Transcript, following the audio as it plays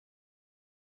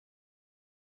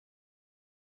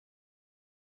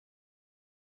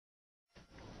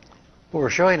Well, we're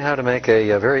showing how to make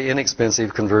a very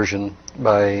inexpensive conversion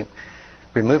by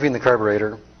removing the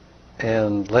carburetor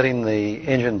and letting the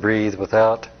engine breathe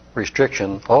without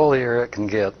restriction all the air it can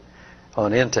get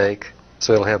on intake,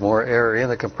 so it'll have more air in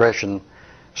the compression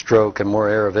stroke and more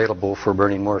air available for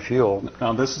burning more fuel.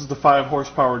 Now this is the 5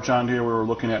 horsepower John Deere we were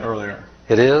looking at earlier.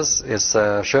 It is. It's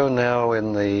shown now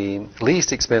in the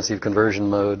least expensive conversion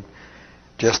mode,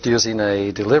 just using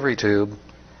a delivery tube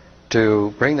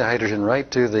to bring the hydrogen right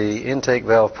to the intake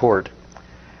valve port.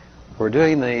 We're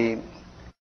doing the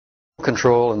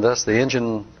control and thus the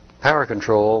engine power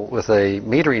control with a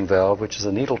metering valve, which is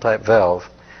a needle type valve,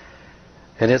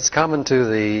 and it's common to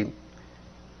the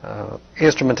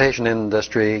instrumentation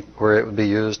industry, where it would be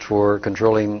used for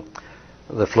controlling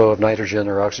the flow of nitrogen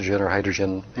or oxygen or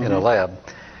hydrogen in a lab.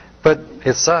 But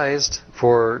it's sized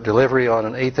for delivery on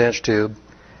an 1/8 inch tube.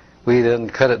 We then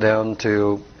cut it down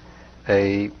to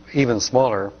a even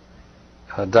smaller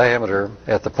diameter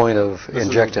at the point of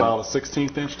injection. This is about a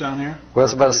 16th inch down here? Well,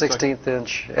 it's about a 16th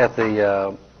inch at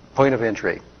the point of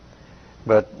entry.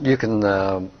 But you can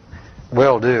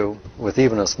well do with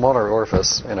even a smaller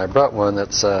orifice, and I brought one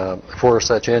that's for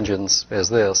such engines as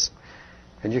this,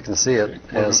 and you can see it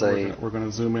as we're going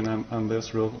to zoom in on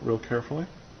this real carefully.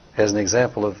 As an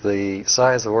example of the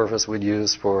size of orifice we'd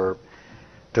use for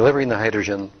delivering the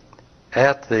hydrogen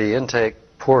at the intake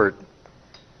port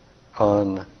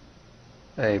on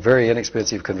a very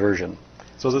inexpensive conversion.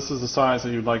 So this is the size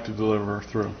that you'd like to deliver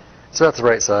through? So that's the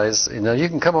right size. Now you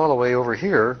can come all the way over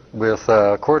here with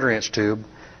a 1/4 inch tube,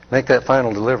 make that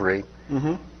final delivery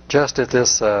just at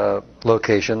this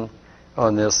location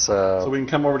on this so we can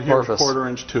come over here orifice. With a 1/4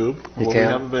 inch tube, what we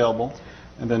have available,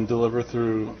 and then deliver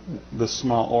through this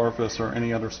small orifice or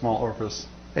any other small orifice.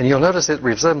 And you'll notice it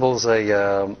resembles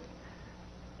a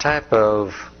type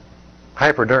of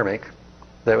hypodermic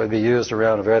that would be used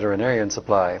around a veterinarian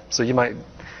supply. So you might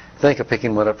think of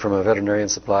picking one up from a veterinarian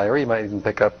supply, or you might even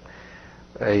pick up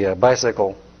a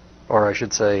bicycle, or I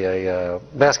should say a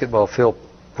basketball fill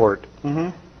port.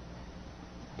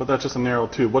 But that's just a narrow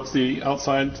tube. What's the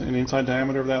outside and inside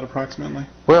diameter of that approximately?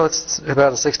 Well, it's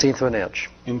about a 1/16 of an inch.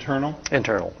 Internal?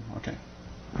 Internal. Okay.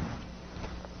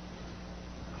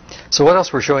 So what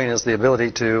else we're showing is the ability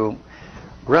to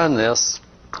run this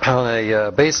on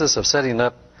a basis of setting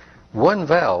up one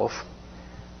valve,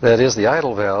 that is the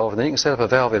idle valve, and then you can set up a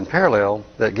valve in parallel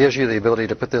that gives you the ability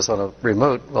to put this on a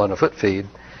remote, on a foot feed,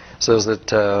 so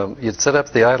that you'd set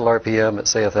up the idle RPM at,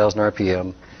 say, 1,000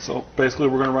 RPM. So basically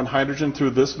we're going to run hydrogen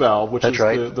through this valve, which is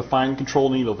the fine control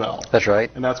needle valve. That's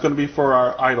right. And that's going to be for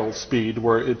our idle speed,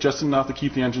 where it's just enough to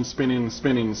keep the engine spinning and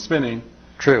spinning and spinning.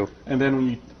 True. And then when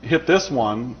you hit this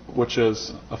one, which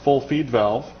is a full feed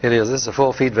valve. It is. This is a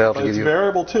full feed valve. But it's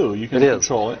variable too. You can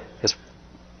control it.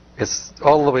 It's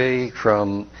all the way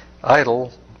from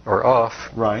idle or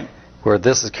off, right, where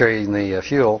this is carrying the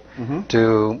fuel,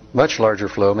 to much larger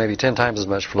flow, maybe 10 times as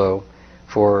much flow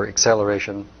for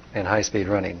acceleration and high-speed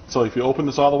running. So if you open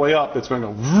this all the way up, it's going to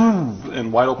go vroom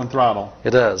in wide open throttle.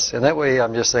 It does. And that way,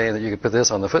 I'm just saying that you could put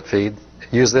this on the foot feed,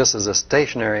 use this as a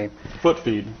stationary... Foot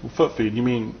feed. Foot feed. You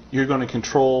mean you're going to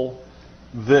control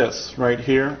this right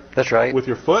here? That's right. With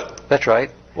your foot? That's right.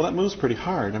 Well, that moves pretty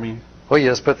hard. I mean... Well, you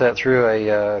just put that through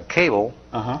a cable.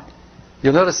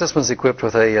 You'll notice this one's equipped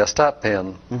with a stop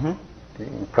pin. You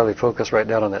can probably focus right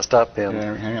down on that stop pin.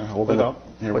 Yeah, hang on, hold it up.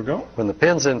 Here we go. When the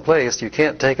pin's in place, you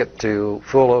can't take it to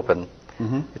full open.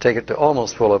 You take it to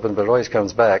almost full open, but it always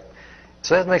comes back.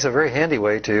 So that makes a very handy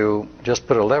way to just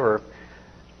put a lever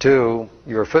to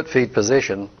your foot feed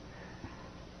position.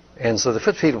 And so the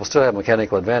foot feed will still have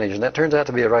mechanical advantage, and that turns out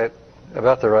to be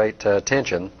about the right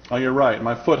tension. Oh, you're right.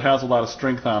 My foot has a lot of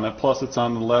strength on it. Plus, it's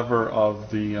on the lever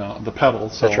of the pedal.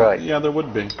 So that's right. Yeah, there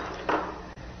would be.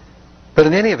 But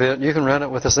in any event, you can run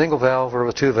it with a single valve or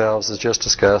with 2 valves, as just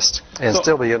discussed, and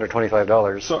still be under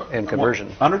 $25 in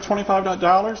conversion. Under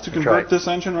 $25 to convert this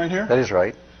engine right here? That is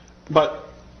right. But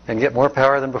and get more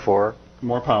power than before.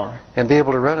 More power. And be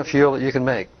able to run a fuel that you can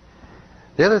make.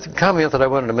 The other comment that I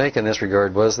wanted to make in this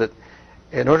regard was that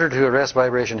in order to arrest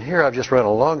vibration here, I've just run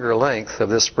a longer length of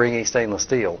this springy stainless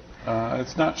steel.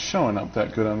 It's not showing up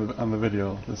that good on the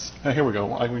video. Here we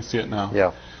go. I can see it now.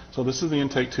 Yeah. So this is the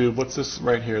intake tube. What's this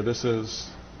right here? This is...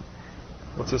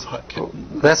 What's this hot kit?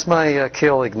 That's my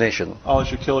kill ignition. Oh, it's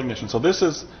your kill ignition. So this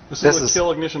is the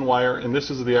kill ignition wire, and this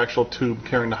is the actual tube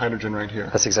carrying the hydrogen right here.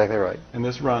 That's exactly right. And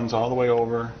this runs all the way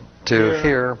over to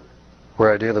here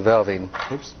where I do the valving.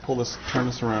 Oops, turn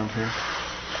this around here.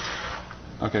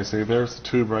 Okay, so there's the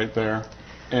tube right there,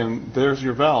 and there's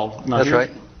your valve. Now, that's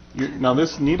right. Now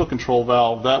this needle control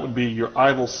valve, that would be your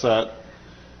idle set,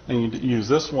 And you use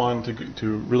this one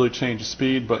to really change the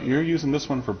speed, but you're using this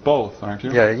one for both, aren't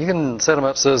you? Yeah, you can set them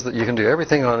up so that you can do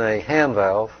everything on a hand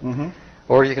valve,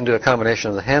 or you can do a combination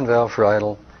of the hand valve for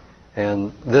idle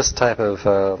and this type of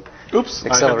Oops,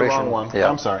 acceleration. I had the wrong one. Yeah.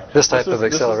 I'm sorry. This type of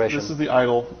acceleration. This is the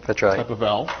idle That's right. type of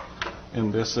valve,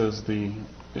 and this is the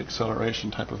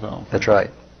acceleration type of valve. That's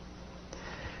right.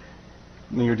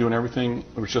 And you're doing everything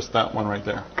with just that one right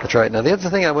there. That's right. Now, the other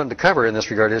thing I wanted to cover in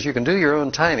this regard is you can do your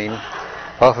own timing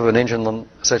off of an engine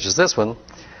such as this one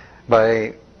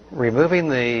by removing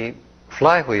the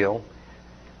flywheel,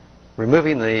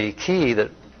 removing the key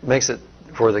that makes it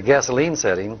for the gasoline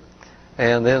setting,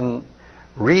 and then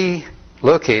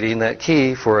relocating that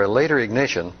key for a later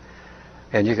ignition.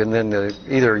 And you can then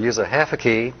either use a half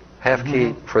key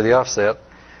for the offset,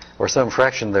 or some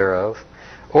fraction thereof,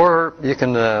 or you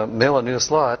can mill a new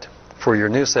slot for your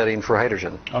new setting for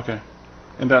hydrogen. Okay.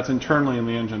 And that's internally in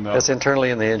the engine, though? That's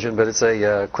internally in the engine, but it's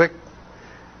a quick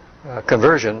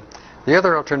conversion. The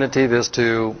other alternative is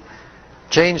to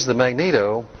change the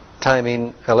magneto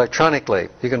timing electronically.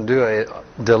 You can do a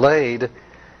delayed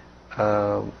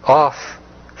off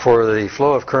for the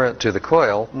flow of current to the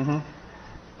coil,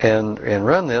 and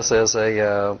run this as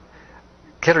a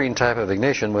Kettering type of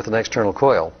ignition with an external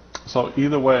coil. So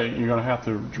either way, you're going to have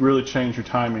to really change your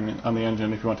timing on the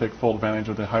engine if you want to take full advantage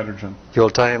of the hydrogen.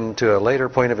 You'll time to a later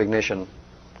point of ignition.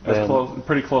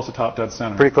 Pretty close to top dead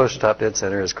center. Pretty close to top dead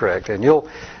center is correct. And you'll,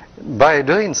 by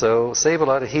doing so, save a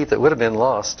lot of heat that would have been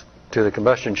lost to the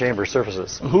combustion chamber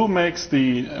surfaces. Who makes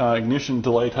the ignition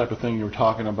delay type of thing you were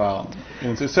talking about?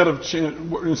 And instead of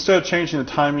changing the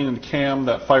timing in the cam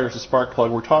that fires the spark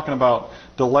plug, we're talking about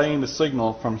delaying the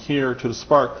signal from here to the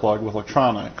spark plug with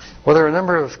electronics. Well, there are a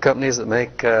number of companies that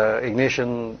make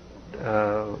ignition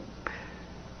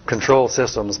control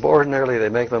systems, but ordinarily they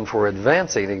make them for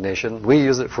advancing ignition. We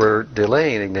use it for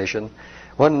delaying ignition.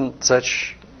 One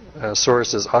such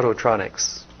source is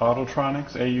Autotronics.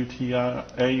 Autotronics,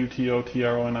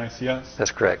 A-U-T-O-T-R-O-N-I-C-S? That's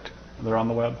correct. They're on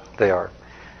the web? They are.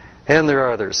 And there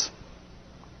are others.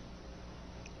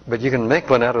 But you can make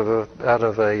one out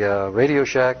of a Radio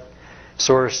Shack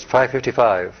source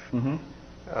 555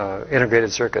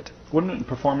 integrated circuit. Wouldn't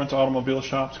performance automobile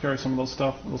shops carry some of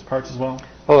those parts as well?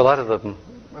 Oh, a lot of them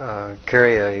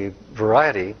carry a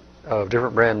variety of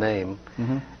different brand name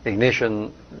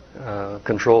ignition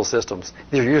control systems.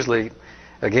 These are usually,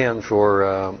 again,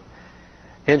 for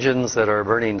engines that are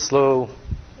burning slow,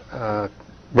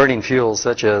 burning fuels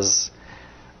such as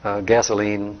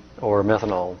gasoline or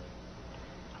methanol.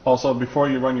 Also, before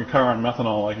you run your car on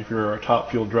methanol, like if you're a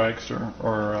top fuel dragster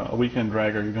or a weekend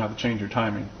dragger, you're going to have to change your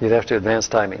timing. You'd have to advance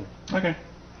timing. Okay.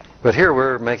 But here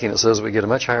we're making it so that we get a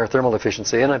much higher thermal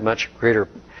efficiency and a much greater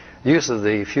use of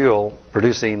the fuel,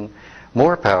 producing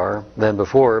more power than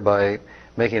before by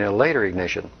making a later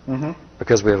ignition,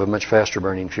 because we have a much faster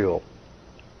burning fuel.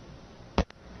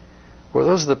 Well,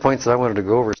 those are the points that I wanted to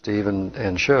go over, Steve,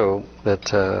 and show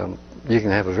that you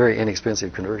can have a very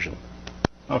inexpensive conversion.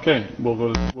 Okay, we'll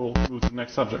move to the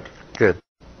next subject. Good.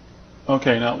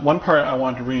 Okay, now one part I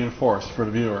want to reinforce for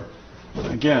the viewer.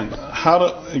 Again,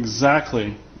 how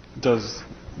exactly does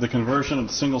the conversion of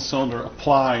the single cylinder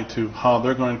apply to how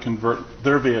they're going to convert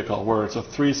their vehicle, where it's a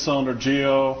 3-cylinder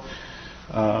Geo,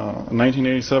 a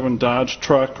 1987 Dodge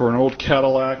truck, or an old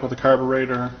Cadillac with a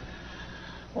carburetor,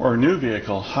 or a new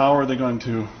vehicle? How are they going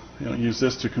to use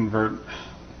this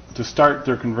to start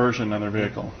their conversion on their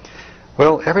vehicle?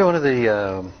 Well, every one of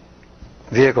the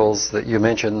vehicles that you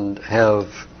mentioned have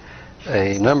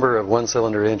a number of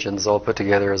one-cylinder engines all put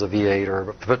together as a V8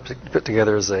 or put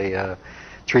together as a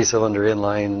 3-cylinder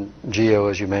inline Geo,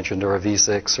 as you mentioned, or a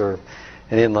V6 or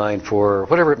an inline 4,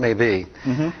 whatever it may be.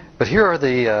 But here are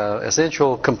the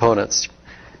essential components.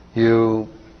 You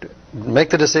make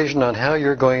the decision on how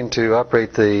you're going to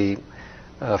operate the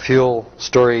fuel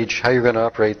storage, how you're going to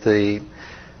operate the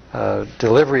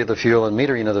delivery of the fuel and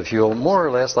metering of the fuel, more or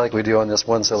less like we do on this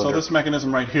one cylinder. So this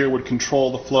mechanism right here would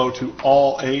control the flow to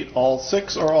all 8, all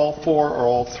 6, or all 4, or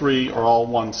all 3, or all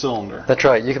 1 cylinder. That's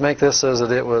right. You can make this so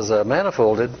that it was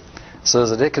manifolded, so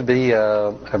that it could be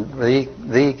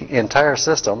the entire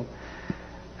system.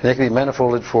 And it can be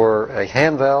manifolded for a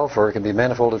hand valve, or it can be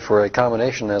manifolded for a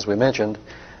combination, as we mentioned,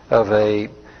 of a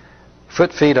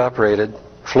foot-feed operated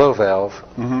flow valve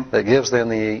that gives them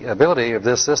the ability of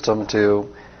this system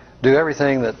to do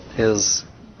everything that is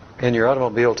in your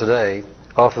automobile today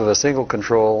off of a single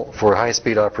control for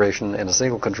high-speed operation and a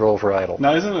single control for idle.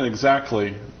 Now, isn't it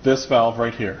exactly this valve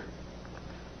right here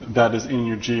that is in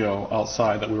your Geo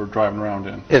outside that we were driving around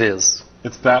in? It is.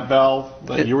 It's that valve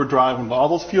that you were driving with all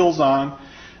those fuels on,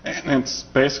 and it's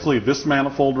basically this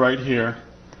manifold right here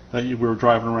that we were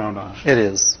driving around on. It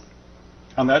is.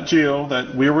 on that geo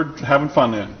that we were having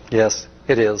fun in. Yes,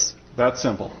 it is. That's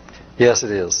simple. Yes, it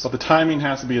is. But the timing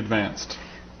has to be advanced.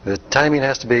 The timing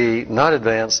has to be not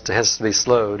advanced, it has to be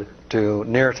slowed to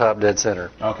near top dead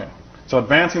center. Okay. So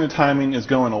advancing the timing is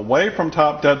going away from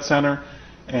top dead center,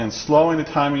 and slowing the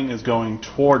timing is going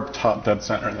toward top dead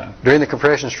center then. During the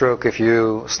compression stroke, if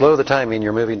you slow the timing,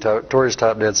 you're moving towards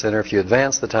top dead center. If you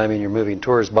advance the timing, you're moving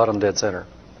towards bottom dead center.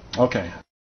 Okay.